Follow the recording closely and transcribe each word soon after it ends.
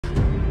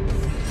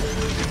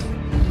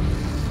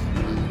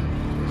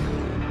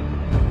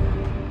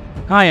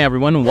Hi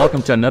everyone, and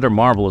welcome to another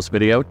marvelous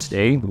video.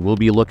 Today, we'll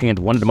be looking at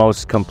one of the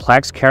most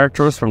complex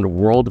characters from the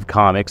world of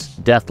comics,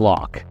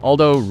 Deathlok.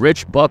 Although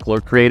Rich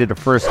Buckler created the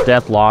first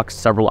Deathlok,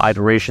 several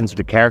iterations of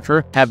the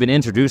character have been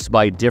introduced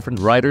by different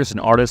writers and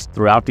artists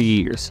throughout the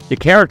years. The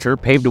character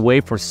paved the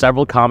way for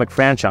several comic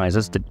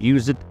franchises that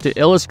used it to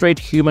illustrate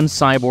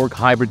human-cyborg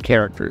hybrid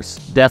characters.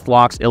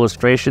 Deathlok's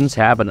illustrations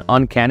have an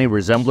uncanny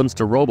resemblance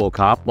to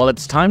Robocop, while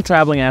its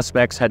time-traveling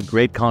aspects had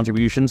great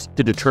contributions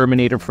to the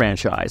Terminator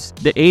franchise.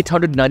 The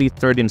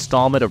 893rd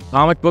installment of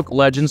Comic Book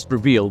Legends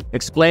Revealed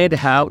explained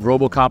how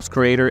Robocop's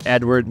creator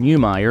Edward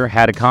Neumeier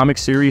had a comic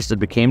series that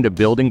became the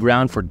building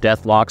ground for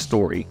Deathlok's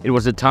story. It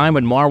was a time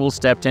when Marvel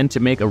stepped in to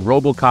make a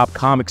Robocop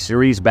comic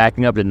series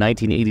backing up the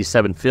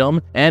 1987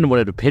 film, and one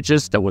of the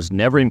pitches that was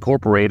never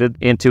incorporated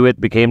into it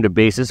became the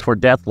basis for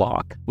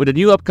Deathlok. With a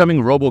new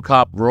upcoming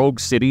Robocop Rogue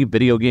City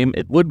video game,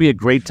 it would be a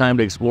great time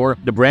to explore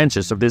the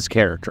branches of this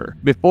character.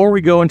 Before we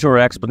go into our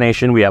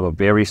explanation, we have a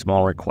very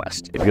small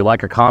request. If you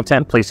like our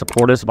content, please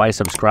support us by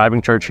subscribing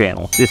to our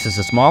channel. This is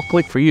a small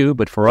click for you,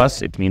 but for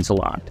us, it means a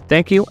lot.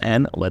 Thank you,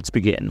 and let's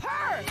begin.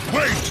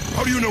 Wait!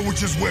 How do you know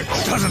which is which?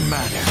 Doesn't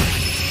matter.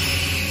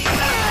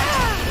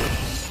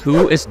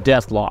 Who is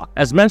Deathlok?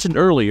 As mentioned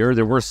earlier,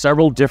 there were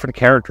several different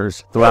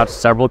characters throughout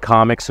several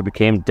comics who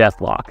became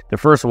Deathlok. The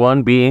first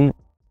one being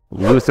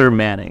Luther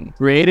Manning.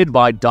 Created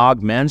by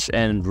Dog Mensch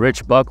and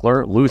Rich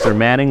Buckler, Luther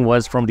Manning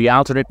was from the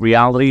alternate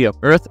reality of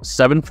Earth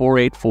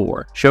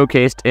 7484,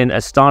 showcased in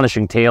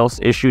Astonishing Tales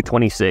issue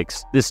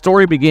 26. This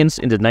story begins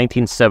in the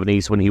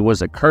 1970s when he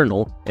was a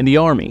colonel in the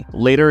army.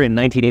 Later in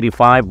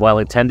 1985, while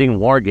attending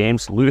war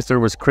games, Luther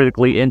was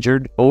critically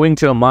injured owing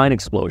to a mine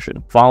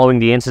explosion. Following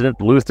the incident,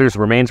 Luther's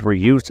remains were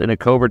used in a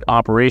covert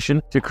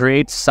operation to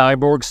create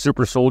cyborg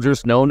super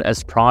soldiers known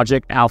as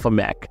Project Alpha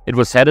Mech. It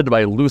was headed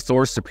by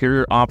Luthor's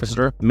superior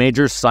officer,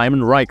 Major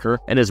Simon Riker,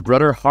 and his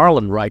brother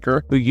Harlan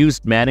Riker, who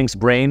used Manning's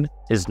brain,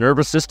 his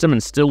nervous system,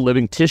 and still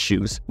living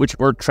tissues, which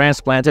were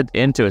transplanted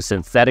into a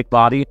synthetic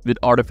body with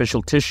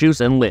artificial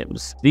tissues and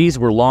limbs. These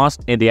were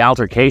lost in the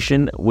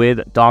altercation with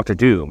Dr.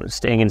 Doom.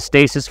 Staying in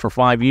stasis for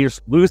 5 years,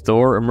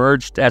 Luthor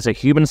emerged as a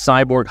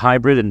human-cyborg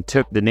hybrid and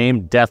took the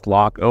name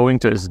Deathlok owing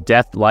to his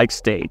death-like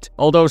state.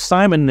 Although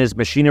Simon and his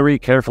machinery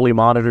carefully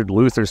monitored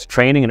Luthor's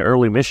training and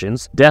early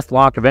missions,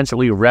 Deathlok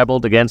eventually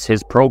rebelled against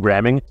his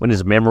programming when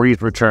his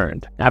memories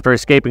returned. After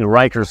escaping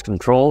Riker's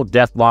control,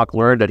 Deathlok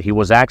learned that he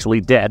was actually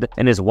dead,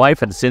 and his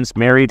wife had since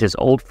married his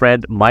old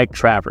friend Mike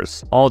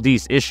Travers. All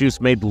these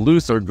issues made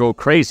Luthor go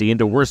crazy, and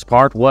the worst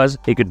part was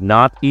he could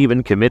not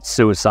even commit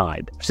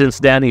suicide. Since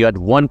then, he had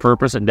one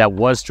purpose, and that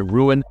was to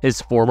ruin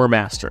his former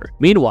master.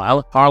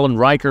 Meanwhile, Harlan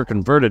Riker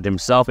converted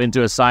himself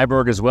into a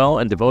cyborg as well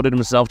and devoted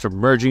himself to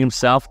merging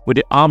himself with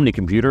the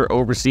Omnicomputer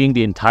overseeing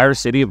the entire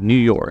city of New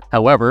York.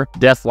 However,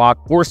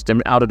 Deathlok forced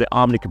him out of the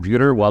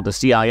Omnicomputer while the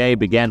CIA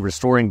began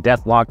restoring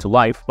Deathlok to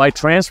life by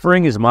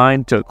transferring his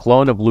mind to a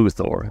clone of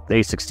Luthor.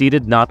 They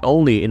succeeded not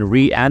only in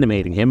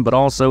reanimating him, but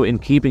also in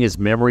keeping his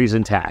memories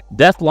intact.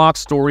 Deathlok's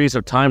stories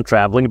of time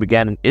traveling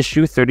began in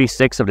issue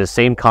 36 of the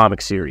same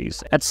comic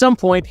series. At some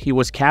point, he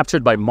was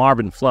captured by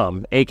Marvin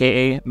Flum,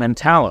 aka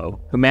Mentalo,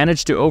 who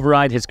managed to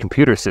override his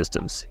computer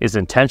systems. His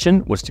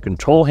intention was to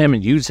control him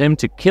and use him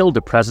to kill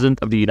the President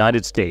of the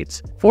United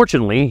States.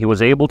 Fortunately, he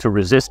was able to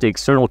resist the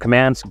external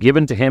commands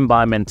given to him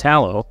by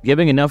Mentalo,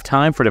 giving enough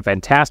time for the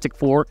Fantastic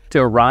Four to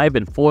arrive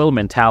and foil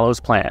Mentalo's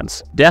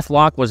plans.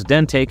 Deathlok was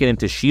then taken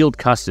into S.H.I.E.L.D.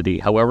 custody.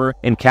 However,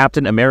 in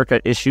Captain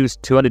America issues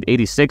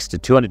 286 to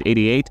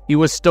 288, he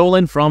was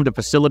stolen from the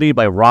facility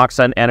by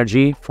Roxxon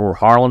Energy for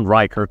Harlan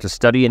Riker to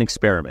study and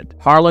experiment.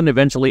 Harlan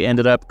eventually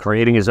ended up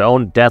creating his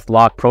own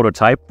Deathlok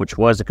prototype, which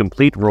was a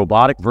complete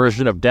robotic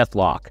version of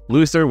Deathlok.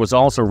 Luthor was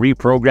also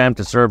reprogrammed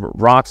to serve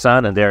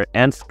Roxxon and their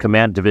Nth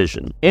Command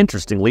Division.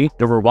 Interestingly,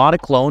 the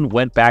robotic clone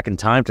went back in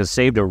time to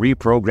save the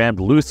reprogrammed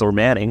Luther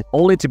Manning,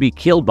 only to be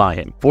killed by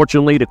him.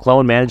 Fortunately, the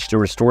clone managed to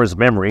restore his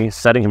memory,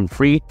 setting him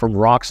free from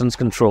Roxxon's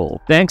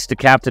control. Thanks to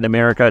Captain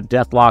America,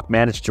 Deathlok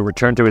managed to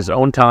return to his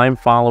own time,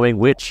 following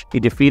which he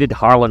defeated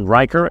Harlan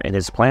Riker and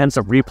his plans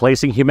of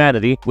replacing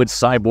humanity with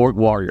cyborg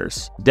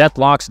warriors.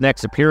 Deathlok's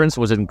next appearance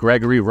was in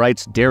Gregory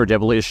Wright's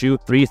Daredevil issue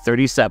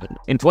 337.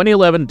 In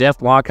 2011,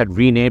 Deathlok had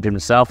renamed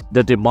himself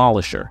the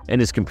Demolisher, and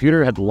his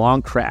computer had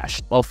long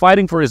crashed. While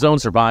fighting for his own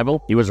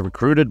survival, he was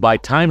recruited by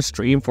Time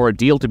Stream for a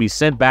deal to be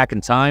sent back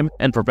in time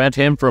and prevent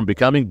him from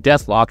becoming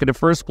Deathlok in the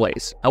first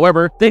place.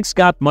 However, things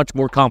got much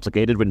more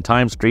complicated when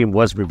Time Stream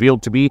was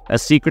revealed to be a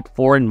secret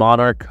foreign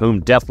monarch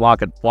whom Deathlok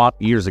had fought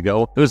years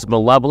ago, whose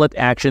malevolent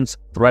actions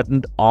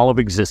threatened all of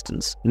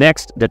existence.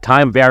 Next, the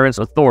Time Variance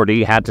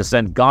Authority had to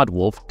send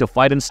Godwolf to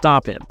fight and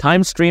stop him.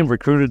 Time Stream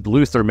recruited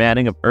Luther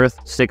Manning of Earth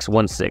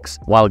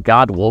 616, while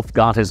Godwolf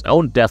got his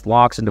own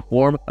Deathloks in the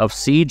form of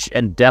Siege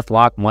and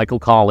Deathlok Michael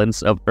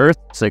Collins of Earth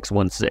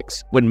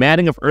 616. When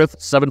Manning of Earth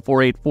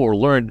 7484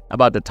 learned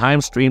about the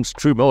Time Stream's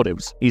true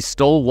motives, he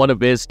stole one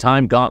of his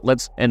time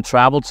gauntlets and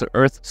traveled traveled to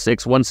Earth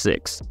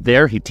 616.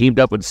 There, he teamed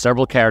up with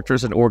several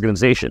characters and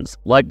organizations,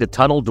 like the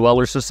Tunnel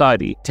Dweller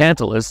Society,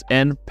 Tantalus,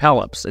 and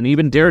Pelops, and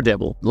even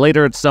Daredevil.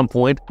 Later, at some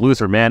point,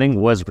 Luther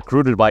Manning was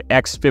recruited by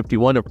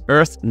X-51 of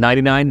Earth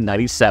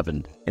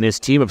 9997 and his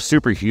team of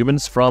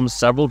superhumans from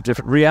several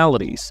different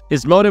realities.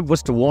 His motive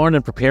was to warn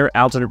and prepare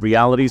alternate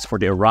realities for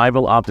the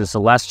arrival of the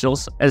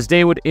Celestials, as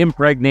they would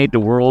impregnate the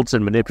worlds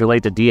and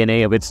manipulate the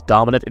DNA of its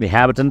dominant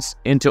inhabitants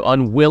into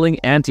unwilling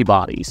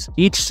antibodies.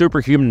 Each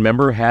superhuman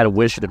member had a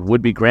wish that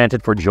would be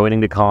granted for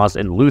joining the cause,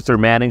 and Luther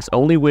Manning's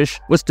only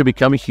wish was to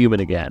become human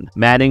again.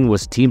 Manning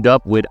was teamed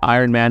up with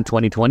Iron Man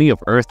 2020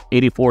 of Earth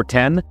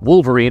 8410,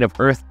 Wolverine of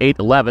Earth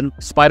 811,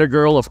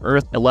 Spider-Girl of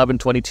Earth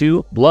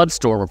 1122,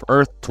 Bloodstorm of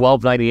Earth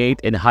 1298,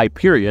 and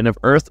Hyperion of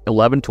Earth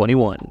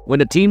 1121. When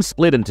the team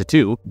split into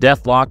two,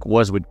 Deathlok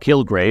was with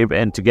Kilgrave,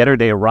 and together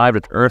they arrived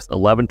at Earth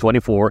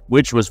 1124,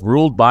 which was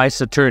ruled by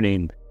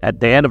Saturnine. At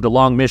the end of the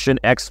long mission,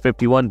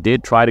 X-51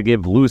 did try to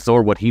give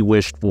Luthor what he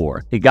wished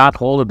for. He got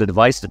hold of the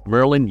device that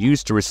Merlin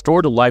used to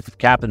restore the life of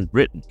Captain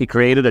Britain. He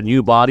created a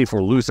new body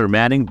for Luther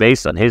Manning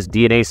based on his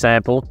DNA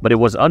sample, but it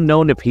was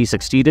unknown if he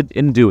succeeded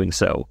in doing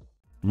so.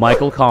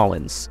 Michael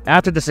Collins.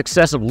 After the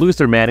success of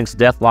Luther Manning's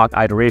Deathlok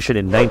iteration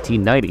in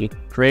 1990,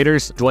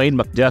 creators Dwayne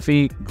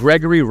McDuffie,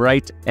 Gregory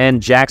Wright,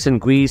 and Jackson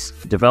Guise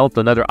developed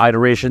another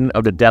iteration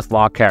of the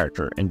Deathlok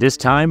character, and this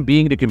time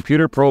being the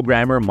computer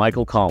programmer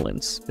Michael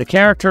Collins. The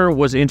character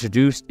was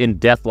introduced in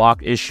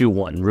Deathlok Issue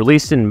 1,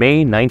 released in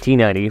May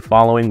 1990,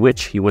 following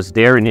which he was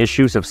there in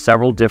issues of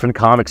several different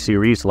comic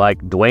series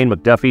like Dwayne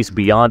McDuffie's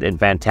Beyond and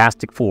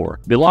Fantastic Four.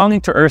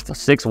 Belonging to Earth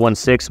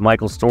 616,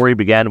 Michael's story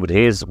began with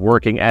his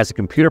working as a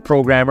computer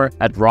programmer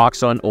at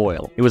Roxxon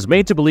Oil. He was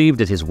made to believe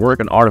that his work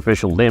on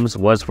artificial limbs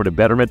was for the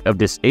betterment of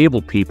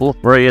disabled people,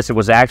 whereas it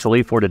was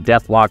actually for the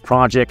Deathlok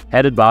project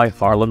headed by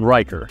Harlan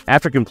Riker.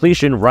 After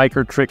completion,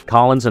 Riker tricked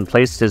Collins and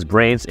placed his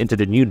brains into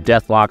the new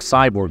Deathlok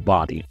cyborg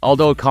body.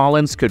 Although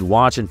Collins could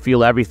watch and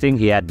feel everything,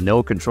 he had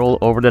no control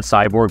over the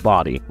cyborg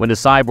body. When the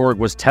cyborg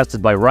was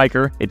tested by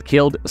Riker, it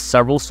killed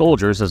several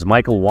soldiers as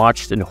Michael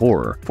watched in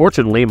horror.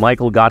 Fortunately,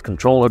 Michael got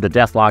control of the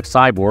Deathlok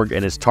cyborg,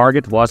 and his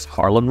target was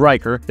Harlan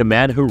Riker, the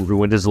man who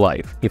ruined his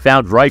life. He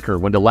found Riker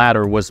when the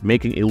latter was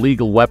making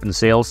illegal weapon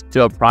sales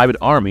to a private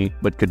army,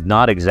 but could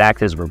not exact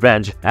his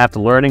revenge after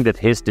learning that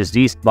his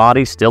deceased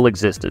body still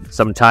existed.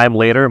 Some time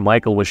later,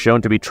 Michael was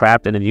shown to be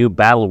trapped in a new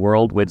battle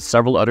world with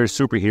several other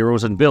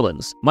superheroes and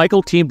villains.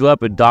 Michael teamed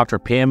up with Dr.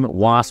 Pym,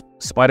 Wasp,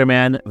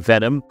 Spider-Man,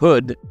 Venom,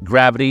 Hood,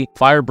 Gravity,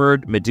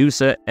 Firebird,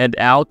 Medusa, and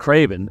Al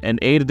Craven, and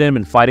aided him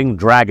in fighting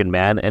Dragon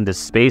Man and the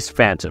Space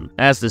Phantom.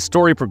 As the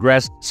story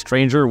progressed,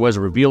 Stranger was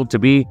revealed to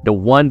be the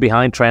one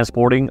behind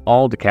transporting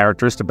all the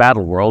characters to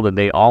Battleworld, and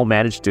they all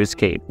managed to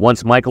escape.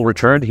 Once Michael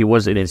returned, he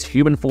was in his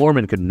human form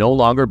and could no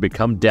longer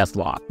become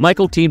Deathlok.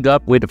 Michael teamed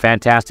up with the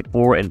Fantastic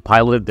Four and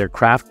piloted their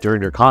craft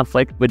during their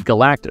conflict with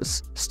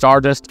Galactus,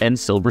 Stardust, and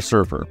Silver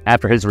Surfer.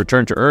 After his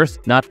return to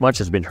Earth, not much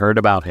has been heard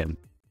about him.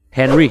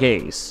 Henry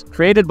Hayes.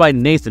 Created by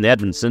Nathan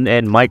Edmondson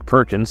and Mike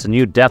Perkins, a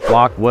new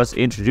Deathlok was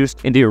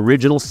introduced in the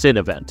original Sin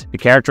event. The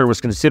character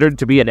was considered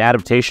to be an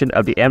adaptation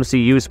of the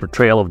MCU's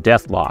portrayal of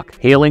Deathlok.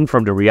 Hailing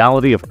from the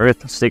reality of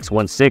Earth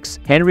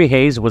 616, Henry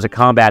Hayes was a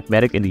combat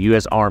medic in the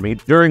U.S. Army.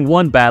 During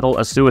one battle,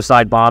 a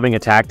suicide bombing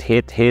attack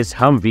hit his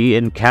Humvee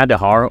in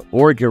Kandahar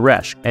or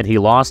Giresh, and he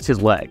lost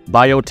his leg.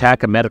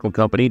 Biotech, a medical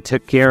company,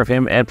 took care of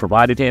him and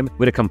provided him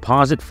with a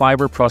composite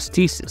fiber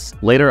prosthesis.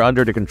 Later,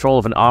 under the control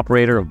of an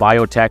operator of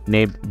Biotech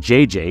named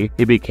JJ,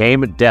 he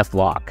became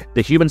Deathlok.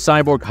 The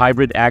human-cyborg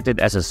hybrid acted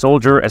as a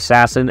soldier,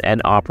 assassin,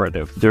 and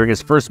operative. During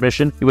his first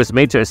mission, he was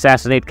made to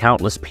assassinate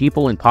countless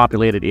people in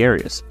populated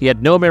areas. He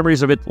had no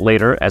memories of it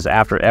later, as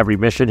after every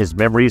mission, his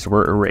memories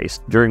were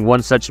erased. During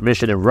one such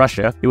mission in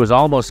Russia, he was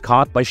almost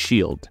caught by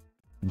S.H.I.E.L.D.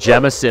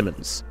 Gemma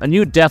Simmons. A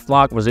new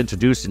Deathlok was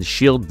introduced in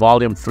S.H.I.E.L.D.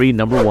 Volume 3,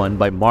 Number 1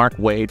 by Mark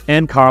Waid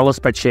and Carlos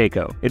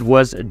Pacheco. It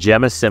was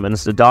Gemma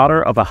Simmons, the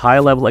daughter of a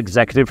high-level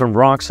executive from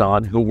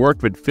Roxxon who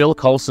worked with Phil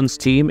Coulson's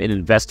team in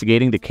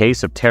investigating the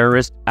case of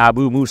terrorist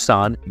Abu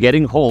Musan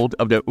getting hold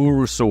of the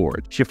Uru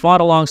sword. She fought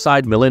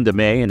alongside Melinda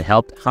May and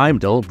helped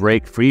Heimdall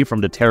break free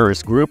from the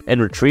terrorist group and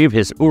retrieve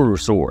his Uru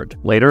sword.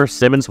 Later,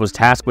 Simmons was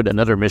tasked with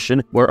another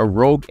mission where a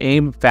rogue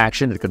AIM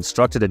faction had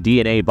constructed a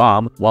DNA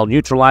bomb. While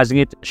neutralizing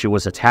it, she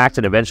was attacked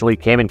and eventually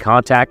came in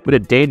contact with a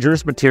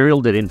dangerous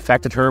material that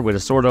infected her with a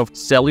sort of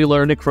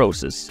cellular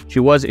necrosis. She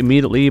was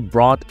immediately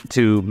brought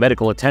to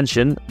medical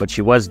attention, but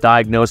she was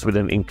diagnosed with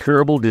an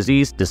incurable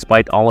disease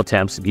despite all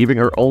attempts, giving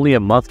her only a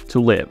month to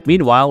live.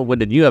 Meanwhile, when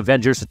the new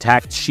Avengers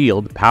attacked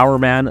S.H.I.E.L.D., Power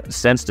Man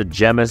sensed that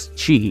Gemma's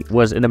chi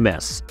was in a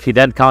mess. She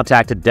then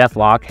contacted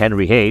Deathlok,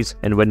 Henry Hayes,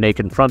 and when they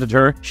confronted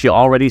her, she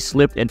already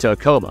slipped into a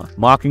coma.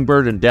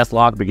 Mockingbird and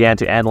Deathlok began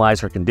to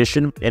analyze her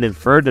condition and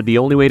inferred that the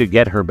only way to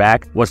get her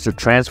back was to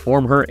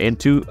transform her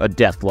into a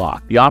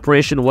Deathlok. The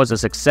operation was a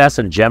success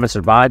and Gemma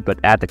survived, but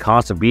at the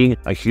cost of being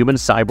a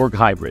human-cyborg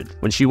hybrid.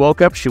 When she woke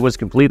up, she was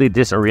completely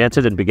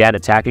disoriented and began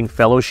attacking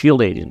fellow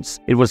S.H.I.E.L.D. agents.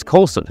 It was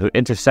Coulson who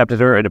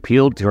intercepted her and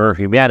appealed to her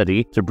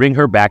humanity to bring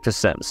her back to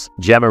sense.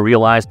 Gemma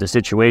realized the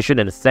situation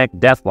and thanked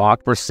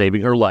Deathlok for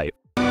saving her life.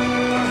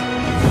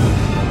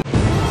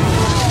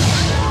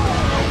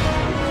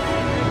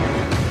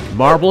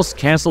 Marvel's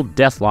canceled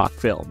Deathlok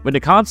film. When the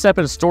concept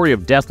and story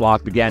of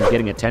Deathlok began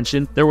getting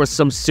attention, there was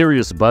some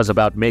serious buzz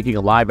about making a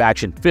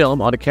live-action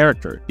film on the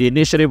character. The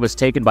initiative was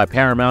taken by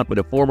Paramount with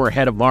a former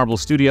head of Marvel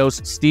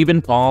Studios,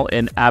 Stephen Paul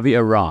and Avi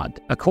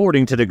Arad.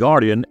 According to The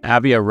Guardian,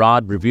 Avi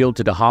Arad revealed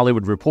to The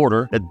Hollywood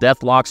Reporter that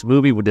Deathlok's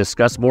movie would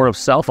discuss more of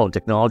cell phone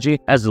technology,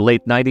 as the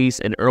late 90s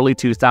and early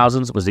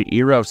 2000s was the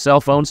era of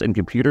cell phones and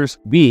computers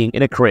being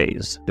in a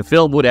craze. The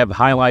film would have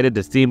highlighted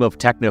the theme of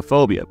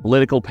technophobia,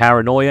 political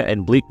paranoia,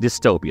 and bleak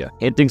dystopia,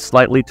 hinting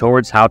slightly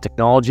towards how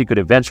technology could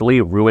eventually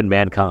ruin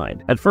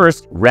mankind. At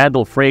first,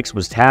 Randall Frakes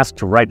was tasked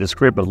to write the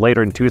script, but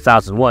later in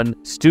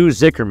 2001, Stu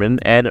Zickerman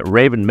and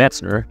Raven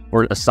Metzner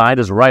were assigned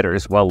as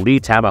writers, while Lee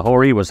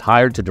Tamahori was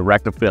hired to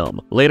direct the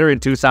film. Later in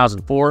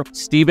 2004,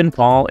 Stephen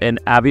Paul and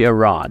Avi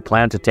Arad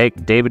planned to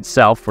take David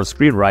Self for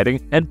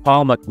screenwriting and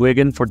Paul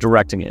McGuigan for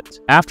directing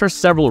it. After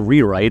several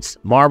rewrites,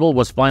 Marvel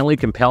was finally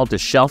compelled to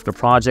shelf the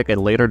project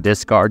and later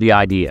discard the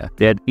idea.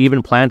 They had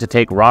even planned to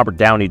take Robert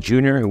Downey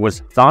Jr., who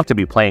was thought to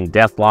be playing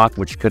Deathlok,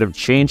 which could have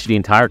changed the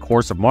entire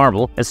course of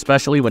Marvel,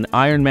 especially when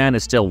Iron Man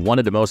is still one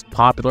of the most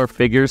popular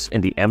figures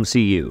in the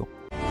MCU.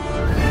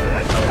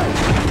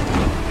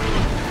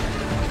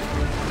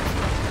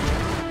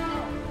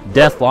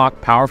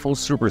 Deathlok, powerful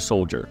super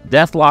soldier.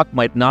 Deathlok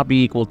might not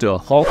be equal to a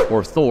Hulk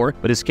or Thor,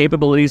 but his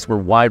capabilities were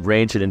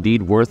wide-range and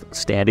indeed worth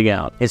standing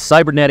out. His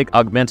cybernetic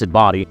augmented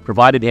body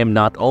provided him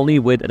not only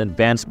with an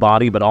advanced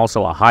body but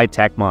also a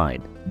high-tech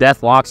mind.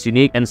 Deathlok's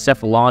unique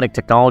encephalonic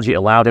technology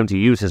allowed him to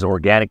use his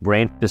organic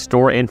brain to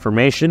store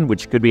information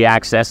which could be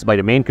accessed by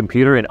the main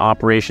computer and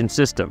operation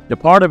system. The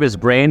part of his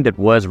brain that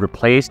was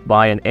replaced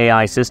by an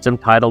AI system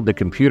titled the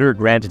computer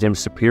granted him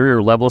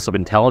superior levels of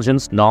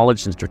intelligence,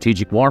 knowledge, and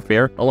strategic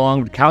warfare,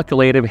 along with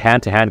calculative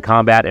hand-to-hand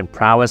combat and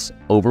prowess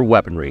over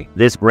weaponry.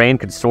 This brain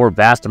could store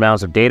vast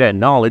amounts of data and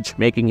knowledge,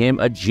 making him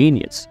a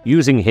genius.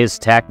 Using his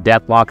tech,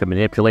 Deathlok could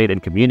manipulate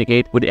and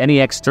communicate with any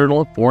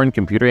external foreign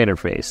computer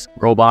interface,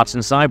 robots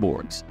and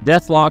cyborgs.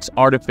 Deathlok's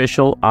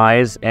artificial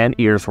eyes and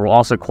ears were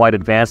also quite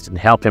advanced and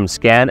helped him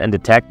scan and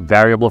detect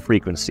variable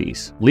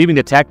frequencies. Leaving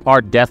the tech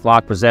part,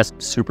 Deathlok possessed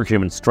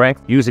superhuman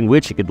strength, using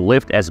which he could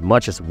lift as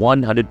much as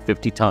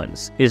 150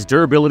 tons. His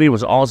durability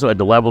was also at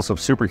the levels of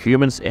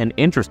superhumans, and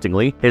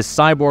interestingly, his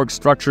cyborg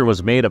structure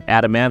was made of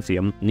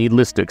adamantium,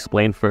 needless to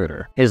explain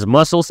further. His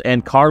muscles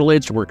and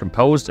cartilage were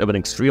composed of an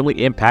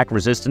extremely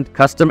impact-resistant,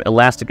 custom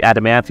elastic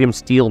adamantium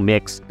steel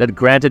mix that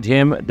granted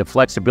him the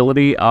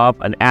flexibility of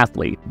an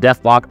athlete.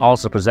 Deathlok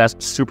also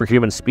possessed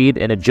superhuman speed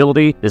and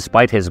agility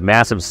despite his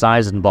massive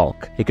size and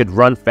bulk. He could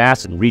run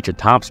fast and reach a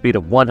top speed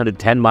of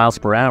 110 miles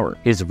per hour.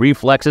 His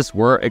reflexes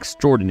were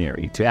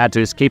extraordinary. To add to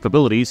his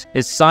capabilities,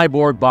 his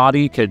cyborg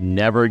body could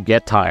never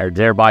get tired,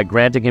 thereby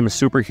granting him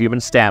superhuman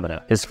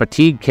stamina. His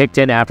fatigue kicked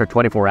in after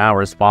 24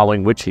 hours,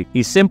 following which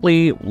he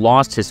simply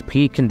lost his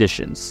peak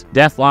conditions.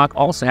 Deathlok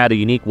also had a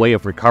unique way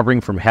of recovering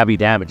from heavy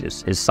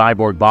damages. His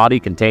cyborg body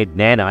contained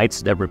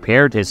nanites that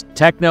repaired his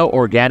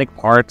techno-organic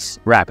parts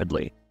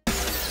rapidly.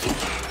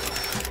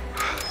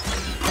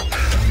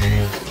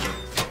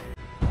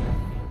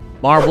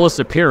 Marvelous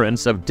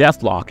appearance of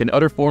Deathlok in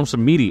other forms of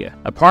media.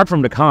 Apart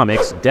from the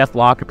comics,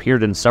 Deathlok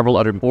appeared in several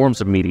other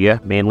forms of media,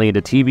 mainly in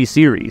the TV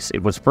series.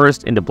 It was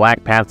first in the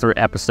Black Panther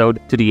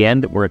episode To the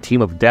End, where a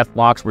team of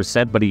Deathloks were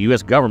sent by the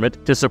US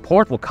government to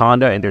support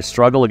Wakanda in their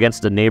struggle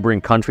against the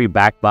neighboring country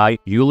backed by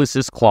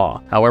Ulysses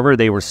Klaue. However,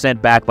 they were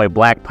sent back by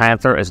Black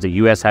Panther as the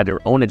US had their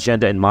own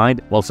agenda in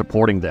mind while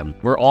supporting them.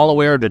 We're all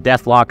aware of the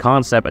Deathlok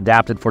concept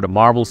adapted for the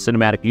Marvel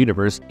Cinematic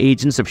Universe,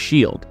 Agents of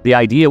S.H.I.E.L.D. The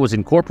idea was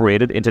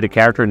incorporated into the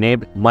character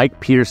named Mike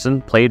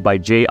Peterson, played by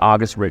J.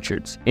 August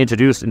Richards.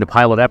 Introduced in the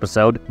pilot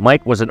episode,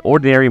 Mike was an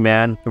ordinary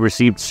man who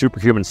received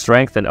superhuman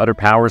strength and other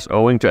powers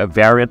owing to a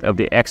variant of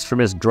the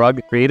extremist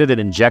drug created and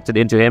injected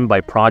into him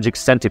by Project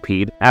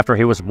Centipede after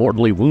he was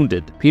mortally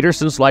wounded.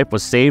 Peterson's life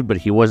was saved, but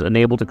he was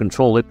unable to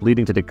control it,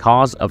 leading to the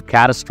cause of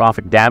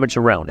catastrophic damage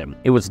around him.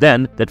 It was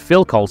then that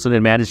Phil Coulson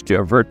had managed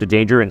to avert the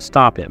danger and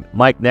stop him.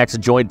 Mike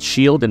next joined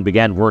S.H.I.E.L.D. and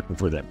began working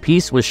for them.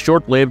 Peace was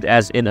short-lived,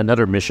 as in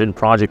another mission,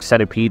 Project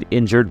Centipede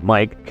injured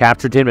Mike,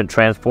 captured him, and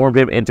transformed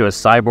him into a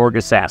cyborg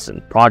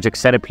assassin. Project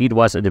Centipede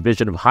was a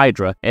division of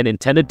Hydra and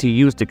intended to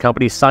use the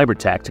company's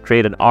cybertech to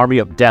create an army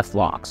of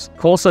Deathloks.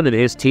 Coulson and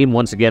his team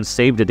once again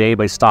saved the day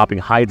by stopping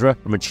Hydra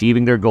from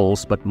achieving their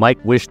goals, but Mike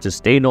wished to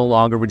stay no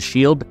longer with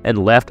S.H.I.E.L.D.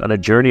 and left on a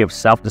journey of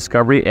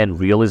self-discovery and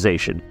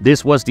realization.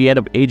 This was the end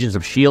of Agents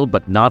of S.H.I.E.L.D.,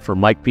 but not for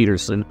Mike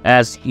Peterson,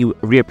 as he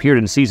reappeared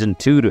in Season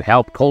 2 to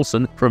help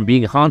Coulson from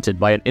being haunted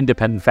by an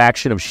independent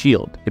faction of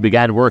S.H.I.E.L.D. He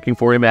began working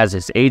for him as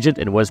his agent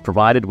and was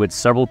provided with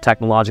several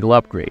technological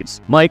upgrades.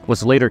 Mike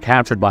was later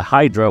captured by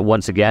Hydra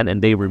once again,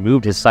 and they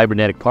removed his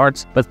cybernetic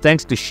parts, but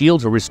thanks to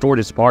S.H.I.E.L.D. restored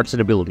his parts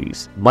and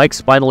abilities.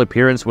 Mike's final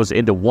appearance was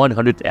in the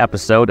 100th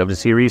episode of the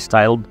series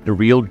titled The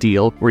Real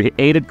Deal, where he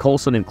aided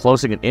Coulson in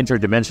closing an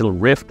interdimensional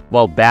rift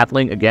while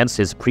battling against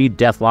his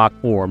pre-Deathlok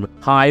form,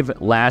 Hive,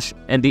 Lash,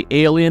 and the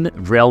alien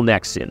Vrel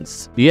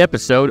Nexians. The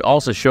episode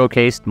also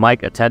showcased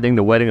Mike attending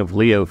the wedding of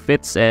Leo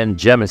Fitz and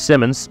Gemma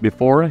Simmons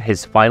before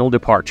his final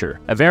departure.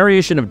 A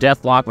variation of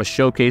Deathlok was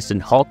showcased in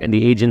Hulk and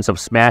the Agents of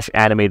Smash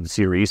animated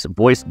series. series,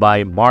 voiced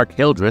by Mark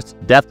Hildreth,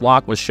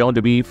 Deathlok was shown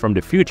to be from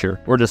the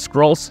future, where the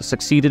Skrulls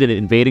succeeded in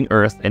invading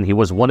Earth and he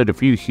was one of the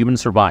few human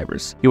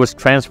survivors. He was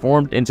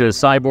transformed into a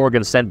cyborg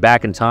and sent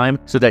back in time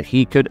so that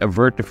he could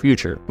avert the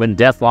future. When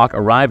Deathlok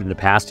arrived in the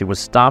past, he was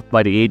stopped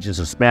by the agents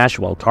of SMASH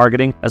while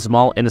targeting a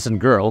small innocent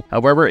girl.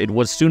 However, it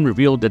was soon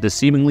revealed that the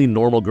seemingly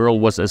normal girl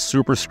was a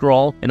super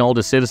Skrull, and all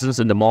the citizens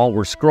in the mall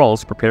were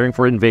Skrulls preparing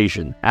for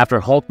invasion. After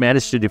Hulk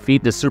managed to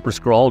defeat the super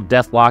Skrull,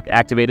 Deathlok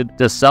activated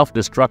the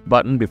self-destruct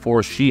button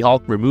before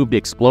She-Hulk removed the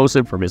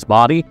explosive from his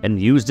body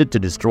and used it to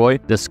destroy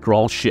the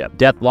Skrull ship.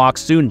 Deathlok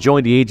soon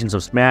joined the agents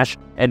of SMASH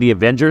and the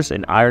Avengers,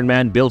 and Iron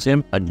Man built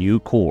him a new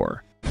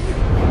core.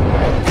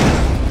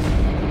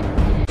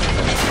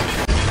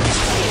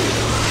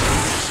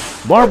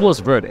 Marvelous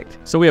verdict.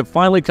 So we have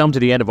finally come to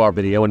the end of our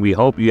video, and we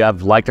hope you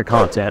have liked our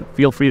content.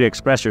 Feel free to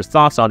express your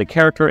thoughts on the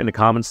character in the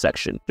comments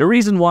section. The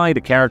reason why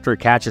the character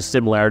catches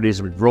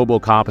similarities with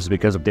Robocop is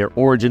because of their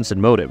origins and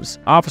motives.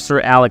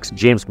 Officer Alex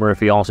James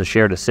Murphy also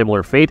shared a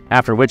similar fate,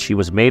 after which he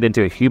was made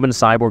into a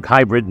human-cyborg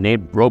hybrid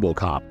named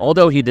Robocop.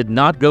 Although he did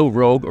not go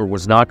rogue or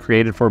was not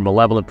created for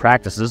malevolent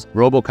practices,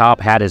 Robocop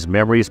had his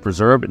memories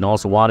preserved and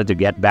also wanted to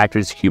get back to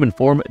his human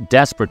form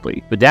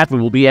desperately. With that, we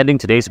will be ending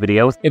today's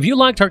video. If you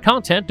liked our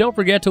content, don't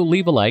forget to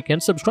leave a like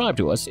and subscribe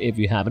to us if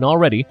you haven't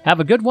already. Have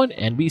a good one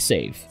and be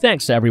safe.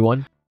 Thanks,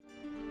 everyone.